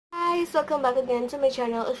guys! Welcome back again to my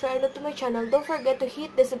channel. If you're new to my channel, don't forget to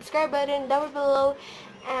hit the subscribe button down below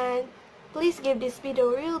and please give this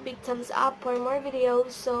video a real big thumbs up for more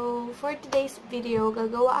videos. So, for today's video,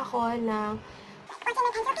 gagawa ako ng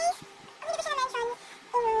ultimate anchovies. Hindi ko siya na-mention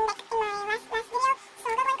in my last video. So,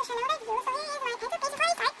 gagawin ko siya ng review. So, here is my anchovies.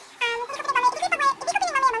 Before I start, hindi ko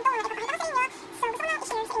pinamamayabang to. Nagpapakita ko sa inyo. So, gusto ko lang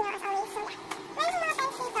i-share sa inyo as always. So, yeah. Meron yung mga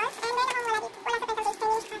fancy sauce and meron akong wala sa pencil case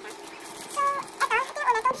Chinese kata. So, ito yung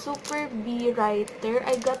una to. Super B Writer.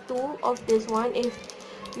 I got two of this one if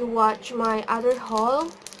you watch my other haul.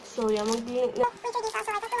 So, yeah, Feature this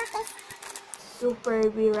also. I got two of this. Super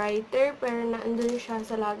B Writer, pero naandun siya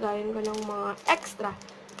sa lagayan ko ng mga extra.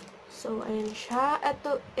 So, ayan siya.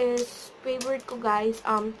 Ito is favorite ko, guys.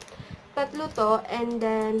 Tatlo to, and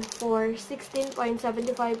then for 16.75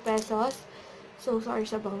 pesos. So, sorry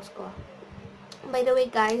sa bangs ko. By the way,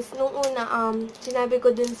 guys, nung una, sinabi ko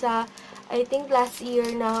dun sa, I think last year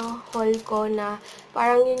na haul ko na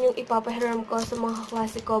parang yun yung ipapahiram ko sa mga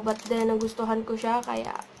klase ko, but then nagustuhan ko siya,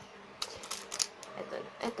 kaya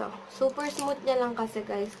ito, super smooth niya lang kasi,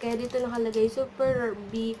 guys. Kaya dito nakalagay, Super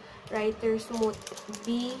B Writer Smooth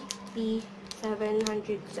BP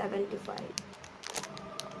 775.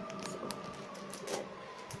 So, yan.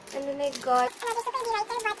 And then I got Another Super B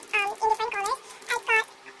Writer, but in different colors. I got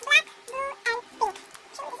black, blue, and pink.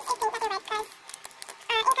 Sure, this is pink, but red, because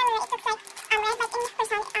in camera it looks like red, but in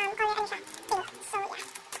person, color ano siya, pink. So, yeah.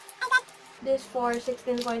 I got this for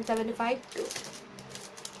 16.75 too.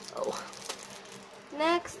 Oh.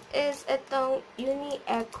 Next is itong Uni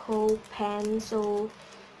Echo pen. So,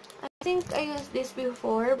 I think I used this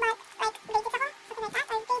before. but, like, grade 6 ako, something like that,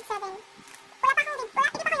 or grade 7. Wala pa akong hindi pa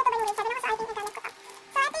YouTuber ng grade 7 ako, so I think nagamit ko to.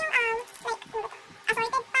 So, ito yung, like,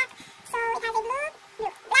 assorted pack. So, it has a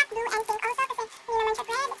black, blue, and pink also, kasi hindi naman siya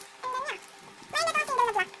red. And then, yeah. May na single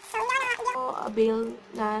na black. So, hindi ako Avail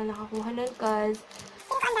na nakakuha nun cause feeling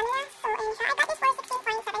ko ang dami na. So, ayun siya. I got this for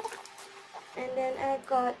 16.75. and then I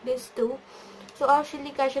got this too. So, actually,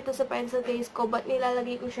 kasya to sa pencil case ko, but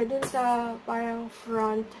nilalagay ko siya dun sa parang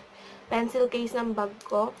front pencil case ng bag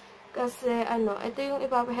ko. Kasi, ito yung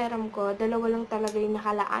ipapahiram ko. Dalawa lang talaga yung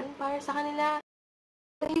nakalaan para sa kanila.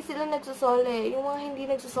 Hindi sila nagsusole. Yung mga hindi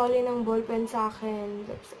nagsusole ng ballpen sa akin.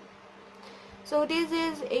 That's it. So, this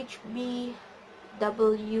is HBW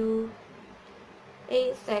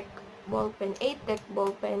A-Tech ballpen. A-Tech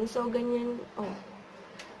ballpen. So, ganyan,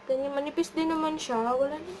 ganyan, manipis din naman siya.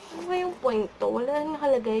 Wala na yung point to. Wala na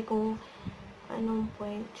nakalagay kung anong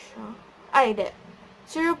point siya. Ay, hindi.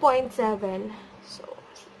 0.7. So,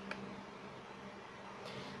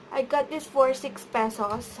 I got this for 6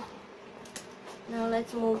 pesos. Now,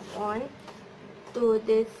 let's move on to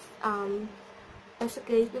this, pencil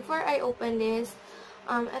case. Before I open this,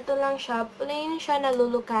 ito lang siya. Plain siya na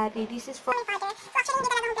lulukari. This is for my father. So, actually,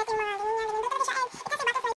 hindi talaga kompleto yung mga ganyan. Ganyan talaga siya. And it has a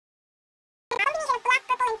butterfly. Combination of black,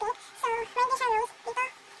 purple, and pink. So, meron din siya rose dito.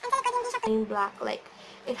 And sa likod, hindi siya plain black. Like,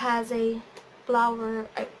 it has a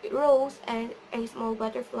flower, rose, and a small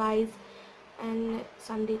butterflies, and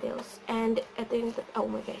some details. And ito yung,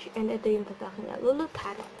 oh my gosh, and ito yung tatak niya.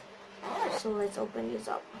 Lulukari. So, let's open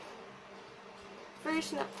this up.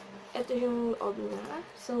 First na, ito yung loob niya.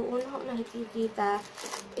 So, una ko nakikita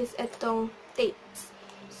is itong tapes.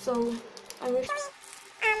 So, I'm always using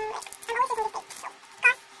this tape. So,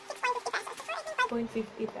 cost 6.50 pesos. So,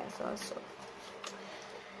 6.50 pesos. So,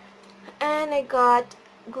 and I got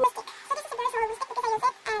glue stick. So, this is a very small glue stick because I use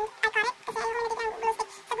it and I got it kasi ayoko nabigyan ng glue stick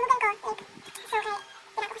sa glue gun ko. Like, so, kaya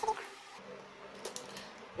pinako ko siya dito.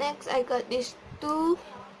 Next, I got these two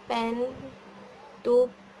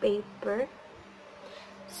paper.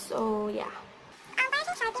 So, yeah. Parang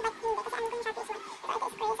siyang Sharpie, but hindi kasi ano ko yung Sharpie is one. So, ito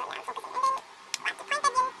is gray, so yeah, I'm focusing. And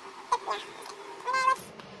then, pointed yung tip niya. When I was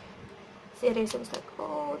Serious, I was like,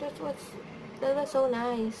 oh, that was so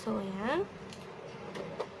nice. So, yeah.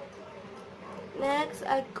 Next,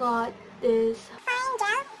 I got this fine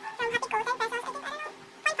gel from Happy Co. 10 pesos.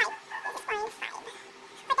 I think, I don't know, 0.5. This is 0.5.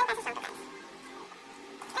 For 10 pesos lang to, guys.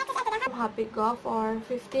 Next is ito na. Happy Go for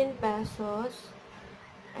 15 pesos.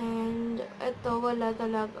 And ito, wala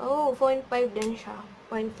talaga. Oh, 0.5 din siya.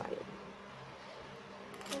 0.5.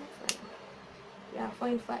 Yeah,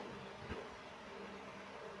 0.5.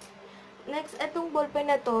 Next, itong ballpen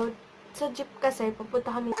na to, sa jeep kasi,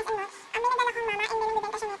 papunta kami. Kasi mo, may nagdala kong mama and then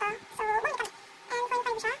nagbibenta siya nito. So, bumili kami. And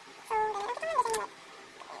 0.5 siya. So, ganyan. Nakita mo yung design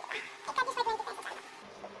I got this for 20 pesos.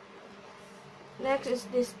 Next is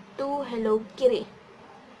this two Hello Kitty.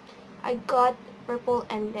 I got purple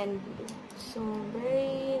and then blue. So,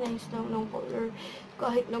 very nice lang ng color.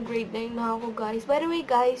 Kahit na grade 9 na ako, guys. By the way,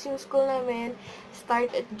 guys, yung school namin start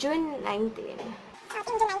at June 19. So,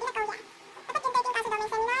 June 19 ako, yeah. Dapat June 13 kaso daw may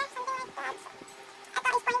seminar, something like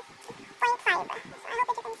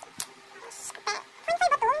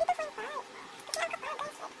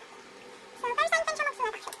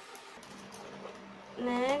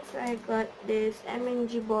got this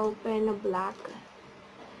M&G ball pen na black.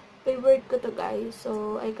 Favorite ko to, guys.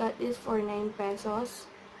 So, I got this for 9 pesos.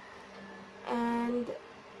 And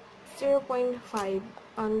 0.5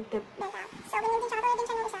 on tip. So, ganyan din siya. Katulad din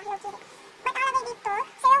siya ng isa. Hello Kitty. But nakalagay dito,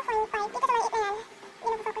 0.5. Dito sa maliit na yan. Hindi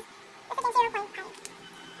na focus. Ito din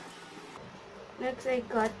 0.5. Next, I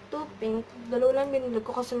got 2 pink. Dalawa lang binili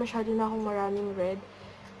ko kasi masyado na akong maraming red.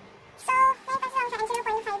 So, 9 pesos lang siya and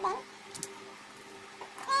 0.5 din.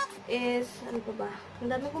 Is, ano pa ba?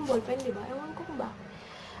 Ang dami kong ballpen, di ba? Ewan ko kung ba.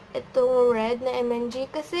 Itong red na M&G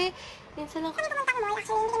kasi minsan lang Kami pumunta ng mall.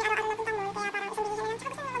 Actually, hindi kami araw-araw napunta mall. Kaya parang isang bilihan na lang.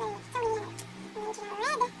 Tsaka gusto nyo magaling. Isang bilihan na. M&G na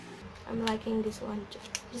red. I'm liking this one.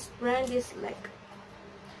 This brand is like.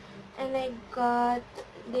 And I got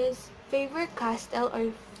this Faber-Castell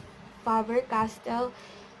or Faber-Castell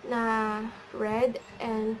na red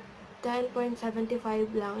and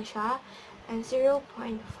 10.75 lang siya and 0.5.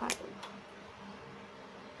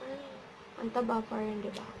 Ang taba pa rin,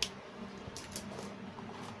 diba?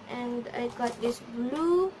 And I got this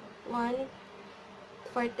blue one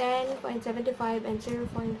for 10.75 and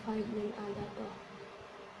 0.5 din ata to.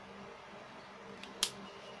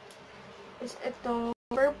 Is itong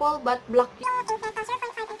purple but black.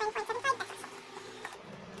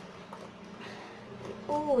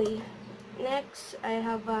 Uy. Next, I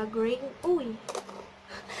have a gray. Uy.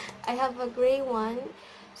 I have a gray one.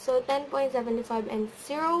 So, 10.75 and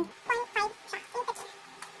 0.5.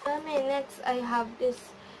 Next, I have this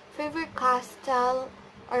Faber-Castell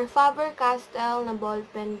or Faber-Castell na ball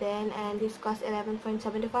pen din. And this costs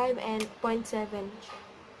 11.75 and 0.7.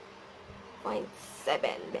 0.7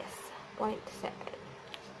 this. 0.7.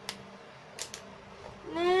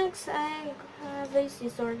 Next, I have a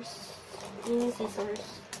scissors. Mini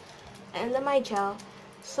scissors. And a my gel.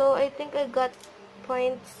 So, I think I got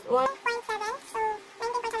 0.1. 0.7. So,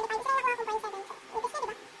 19.75. Isa lang nakuha ko 0.7. So, ibig na,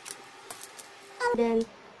 diba? And then,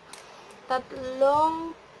 3.5.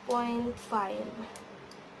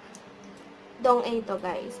 Dong A to,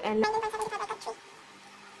 guys. And 19.75 I got 3.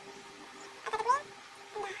 At ito green.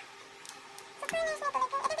 Super nice na ito.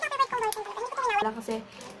 Ito yung pinaka-favorite kong ballpen ko. Hindi ko ito wala kasi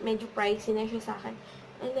medyo pricey na siya sa akin.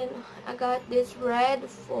 And then, I got this red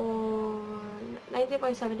for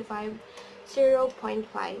 19.75,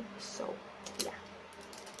 0.5. So, yeah.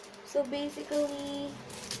 So, basically,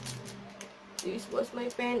 this was my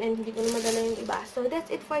pen and hindi ko na madala yung iba. So,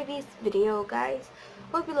 that's it for this video, guys.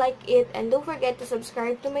 Hope you like it and don't forget to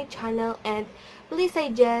subscribe to my channel and please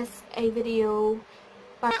suggest a video.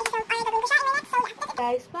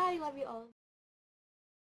 Guys, bye. Love you all.